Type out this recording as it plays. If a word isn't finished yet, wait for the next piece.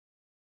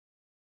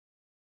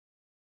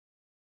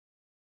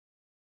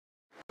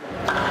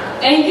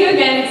Thank you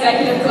again,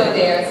 Executive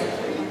Co-Chairs.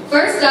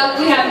 First up,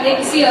 we have Nick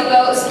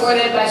Ciocco,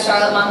 escorted by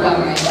Charlotte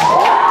Montgomery.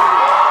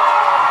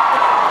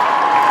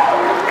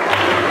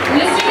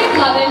 Mr.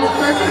 McLovin's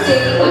perfect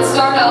date would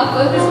start off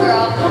with his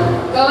girl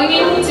going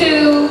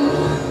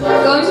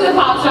to the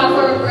pop shop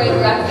for a great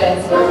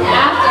breakfast.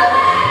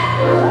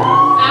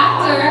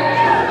 After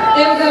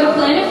they would go to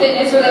Planet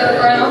Fitness where they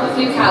would burn off a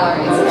few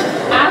calories.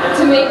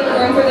 To make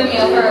room for the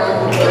meal for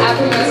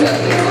afternoon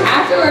smokies.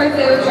 Afterwards,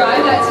 they would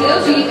drive that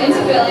TLG into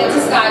Philly to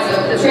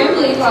Skyzone, the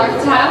trampoline park,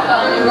 to have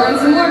fun and burn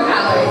some more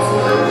calories.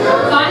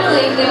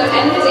 Finally, they would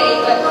end the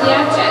date with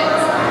Piaf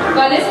Chens.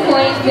 By this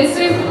point,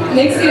 Mr.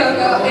 Nick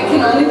Ciocco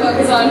can only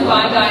focus on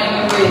fine dining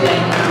and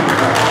breathing.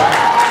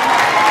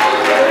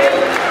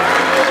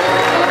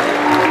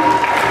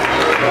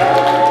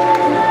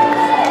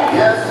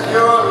 Yes,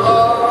 your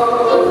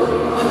love,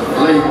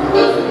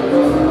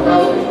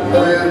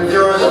 with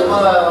your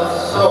smile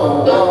so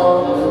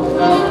warm,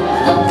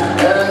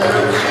 and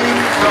your cheek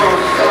so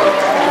soft.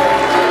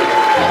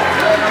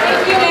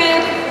 Thank you,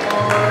 Nick.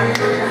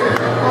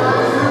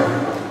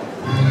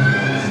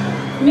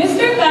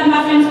 Mr.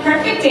 Thudmuffin's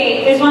perfect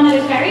date is one that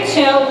is very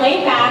chill,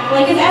 laid back,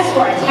 like his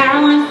escort,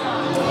 Caroline,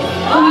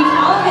 who meets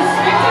all of his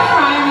strict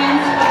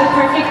requirements of the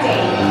perfect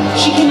date.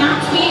 She cannot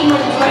tweet more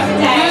than twice a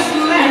day,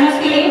 and must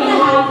be able to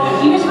have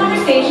a human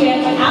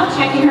conversation without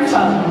checking her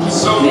phone.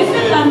 Mr.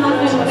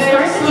 Thudmuffin would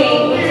start the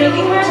date with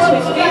taking her to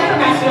his favorite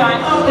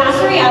restaurant,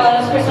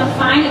 Pastoriello's, for some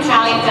fine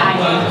Italian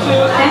dining.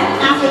 Then,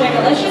 after their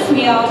delicious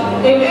meal,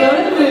 they would go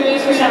to the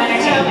movies for some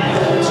entertainment.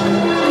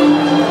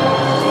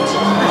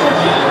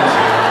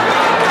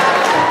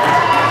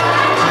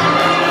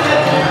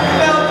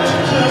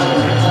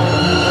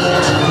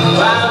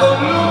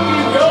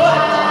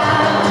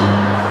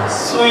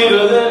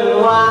 Sweeter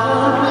than wine.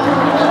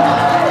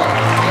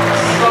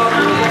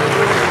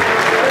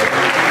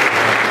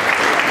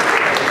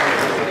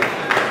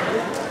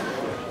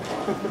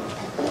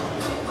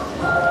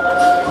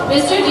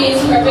 Mr. D's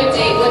perfect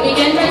date would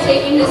begin by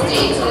taking his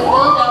date to the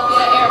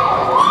Philadelphia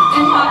airport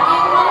and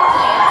hopping on a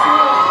plane to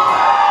Rome,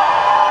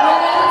 where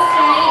they would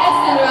stay at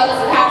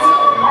Cinderella's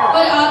castle,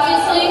 but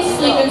obviously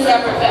sleep in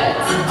separate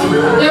beds.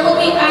 There will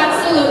be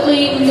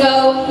absolutely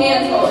no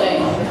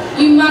hand-holding.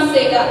 You must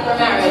save that for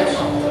marriage.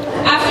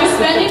 After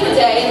spending the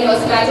day in the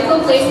most magical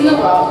place in the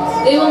world,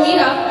 they will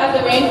meet up at the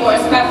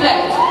Rainforest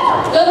Cafe.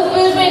 Though the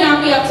food may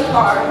not be up to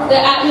par,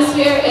 the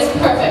atmosphere is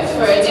perfect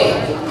for a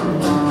date.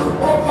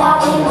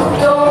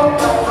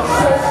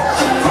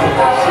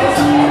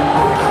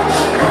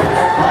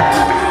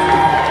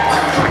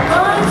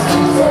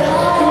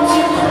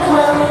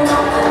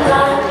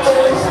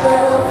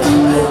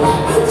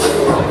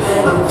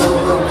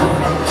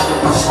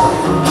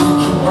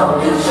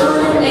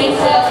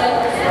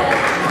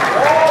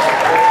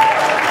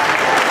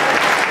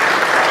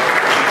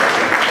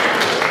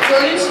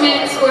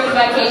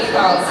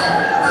 Carlson.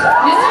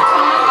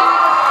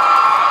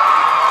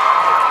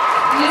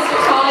 Mr.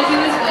 College in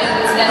his wing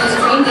would spend his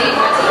dream date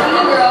by taking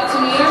the girl to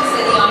New York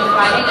City on a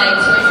Friday night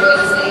to enjoy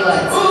the city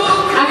lights.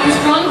 After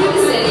strolling through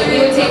the city, he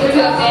would take her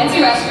to a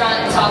fancy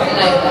restaurant and talk the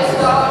night away.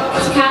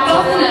 To cap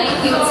off the night,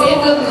 he would say a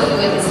good movie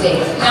with his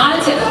date. Not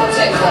a typical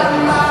chick flick,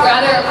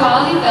 rather a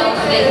quality film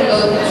that they can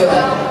both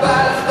enjoy.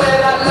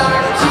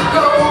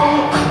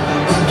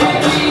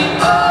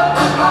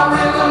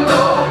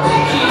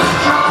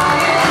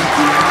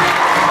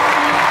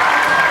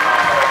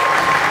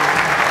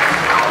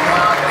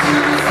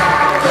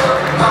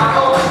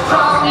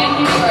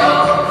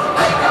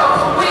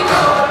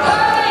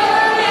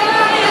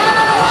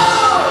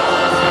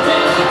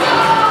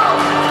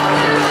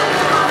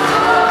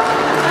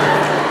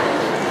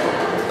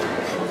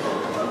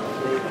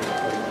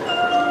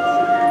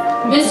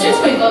 Mr.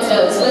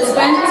 Twinkletoes would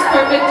spend his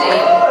perfect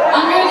date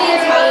under the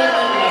Italian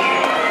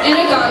moonlight in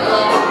a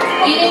gondola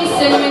eating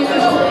cinnamon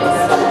cannolis.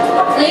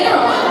 Later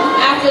on,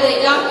 after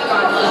they dock the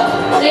gondola,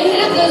 they hit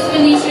up those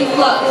Venetian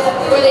clubs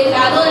where they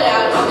battle it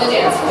out on the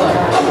dance floor.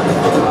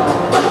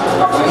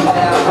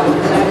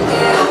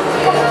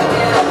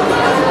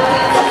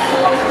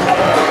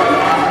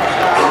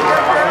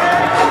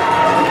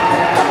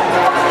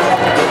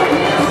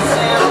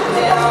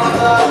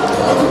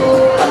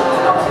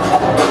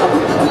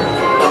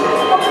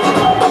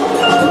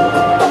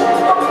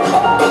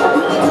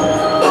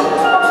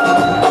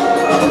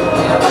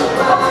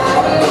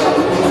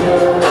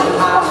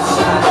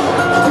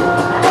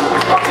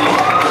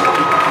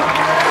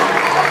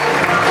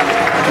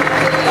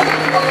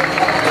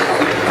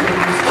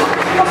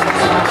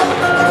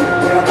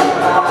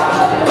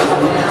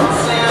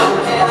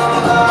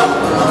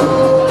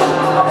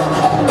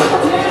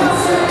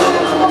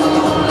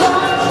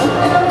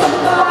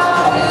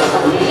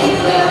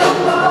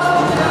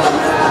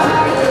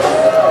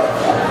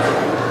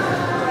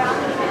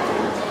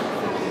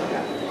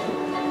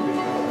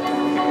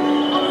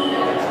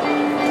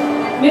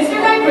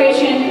 Mr.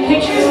 Vibration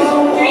pictures his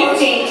dream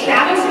date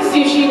grabbing some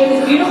sushi with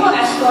his beautiful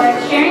escort,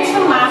 sharing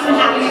some laughs and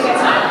having a good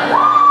time.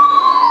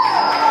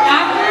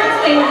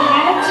 Afterwards, they would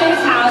head up to his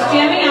house,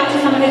 jamming out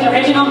to some of his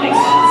original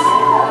mixes.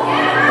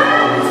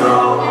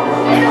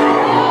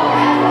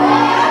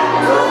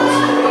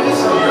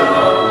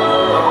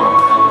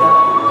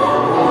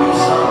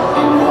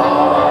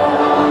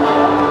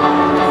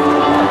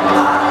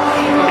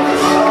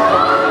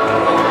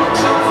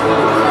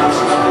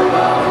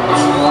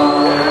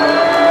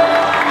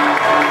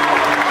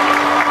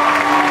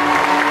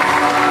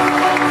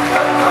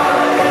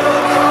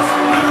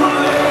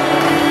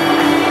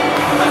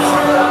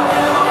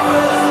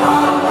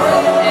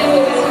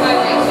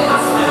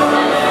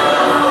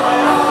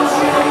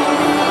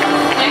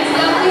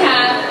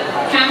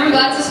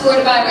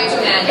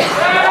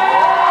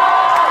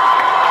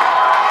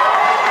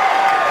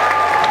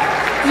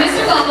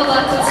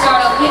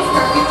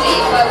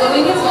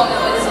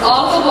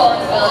 awful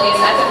bowling abilities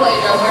at the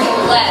playground where he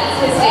led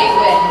his state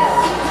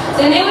wins.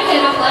 Then they would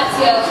hit up Let's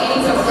Go and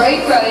eat some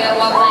great froyo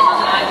while playing on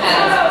the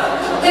iPad.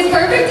 His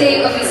perfect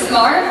date would be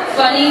smart,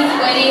 funny,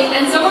 witty,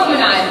 and somewhat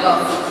maniacal.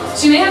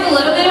 She may have a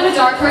little bit of a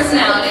dark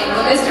personality,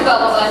 but Mr.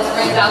 Bubblebutt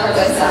brings out her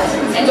good side.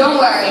 And don't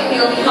worry, he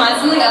will be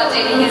constantly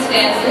updating his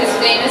fans with his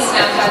famous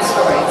Snapchat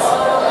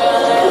stories.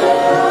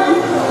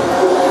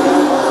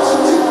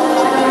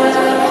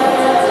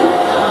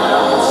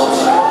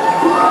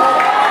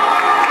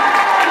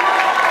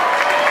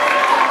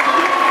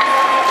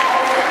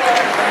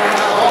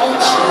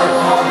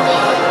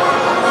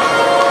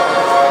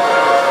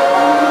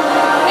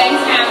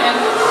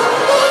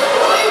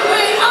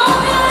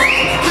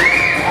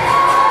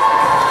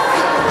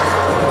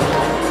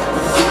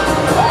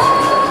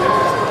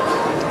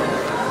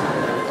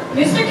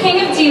 Mr.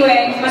 King of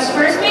D-Wing must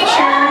first make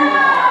sure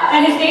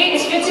that his date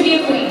is fit to be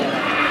a queen.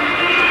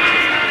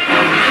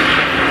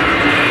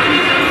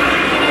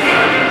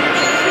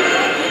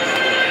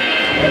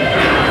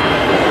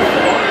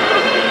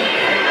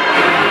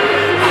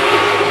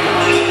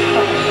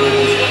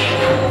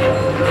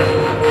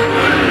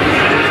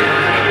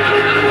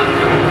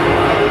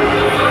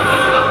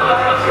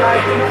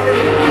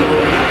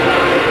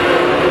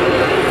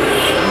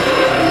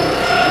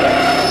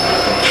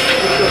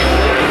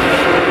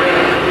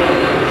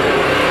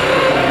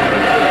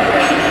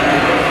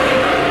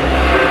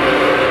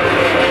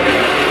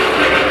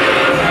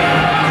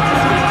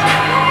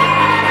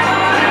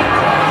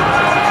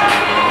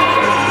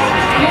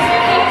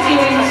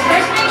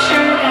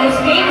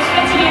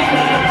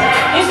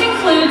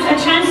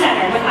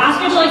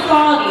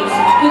 Qualities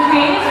with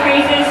creative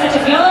phrases such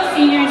as YOLO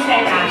Senior and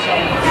Stay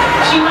Ratchet.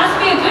 She must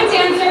be a good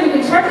dancer who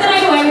can twerk the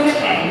night away with her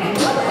king.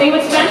 They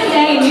would spend a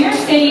day in New York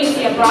City to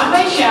see a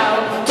Broadway show,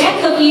 get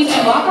cookies,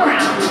 and walk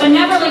around, but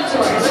never like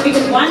tourists,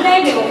 because one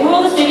day they will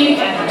rule the city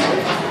together.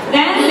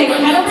 Then they would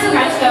head over to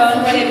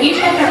Redstone, where they would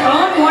each get their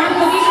own warm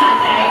cookie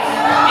sundae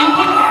and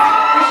Kit Kat,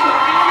 where she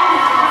would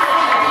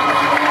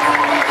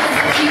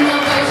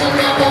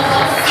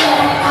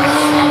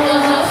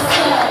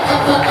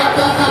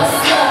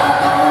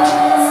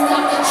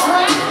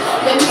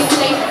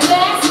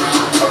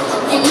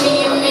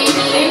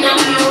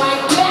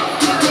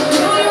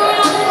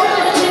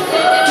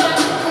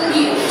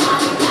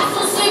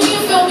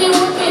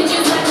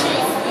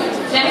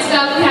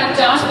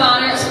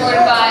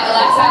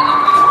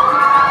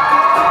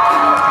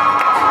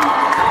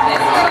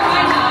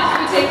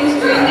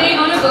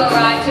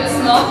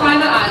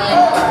private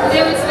island, where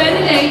they would spend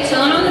a day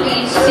chilling on the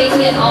beach,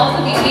 taking in all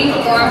the beauty,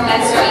 warmth,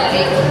 and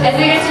serenity as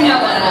they get to know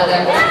one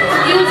another.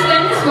 He would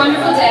spend this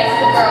wonderful day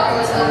with a girl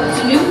who was open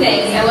to new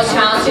things and was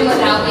challenging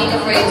without being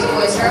afraid to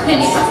voice her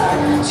opinions.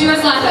 She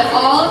must laugh at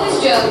all of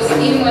his jokes,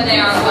 even when they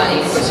aren't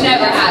funny, which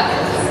never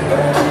happens.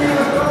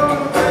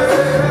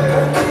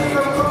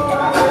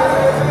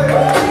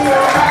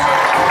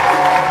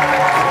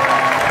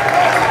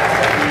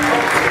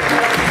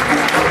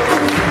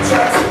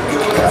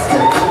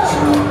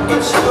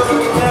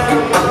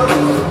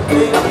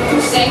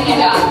 Thank you,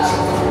 Josh.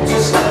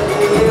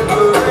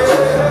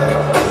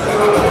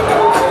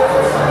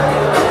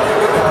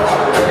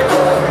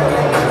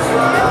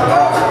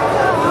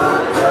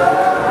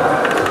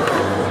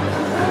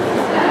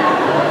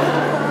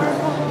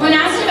 When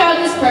asked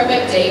about his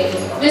perfect date,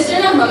 Mr.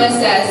 Nahummas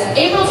says,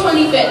 April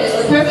 25th is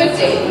the perfect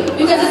date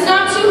because it's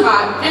not too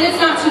hot and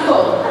it's not too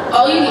cold.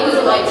 All you need is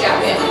a light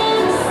jacket.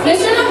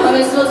 Mr.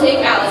 Nahummas will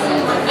take Allison,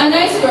 a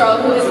nice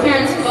girl who his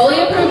parents fully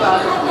approve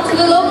of, to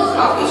the local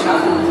coffee shop,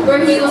 where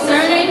he will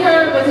serenade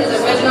her with his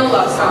original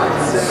love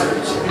songs.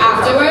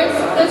 Afterwards,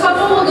 the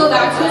couple will go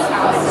back to his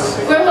house,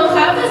 where he'll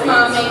have his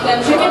mom make them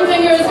chicken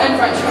fingers and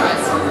french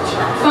fries.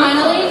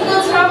 Finally,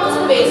 he'll travel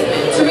to the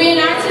basement to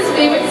reenact his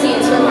favorite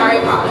scenes from Harry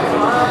Potter.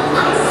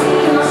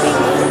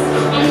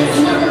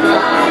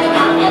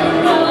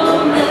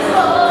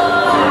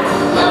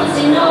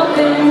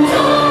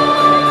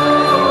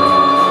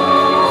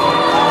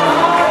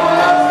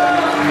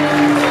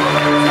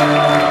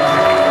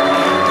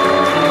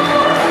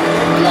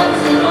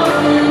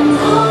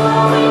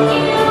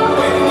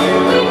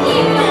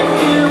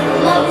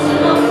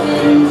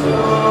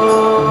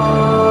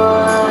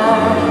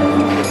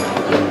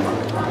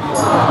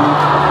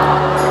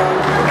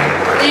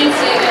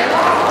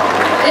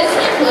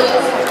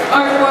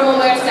 Our formal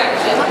wear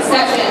section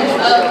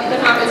of the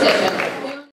competition.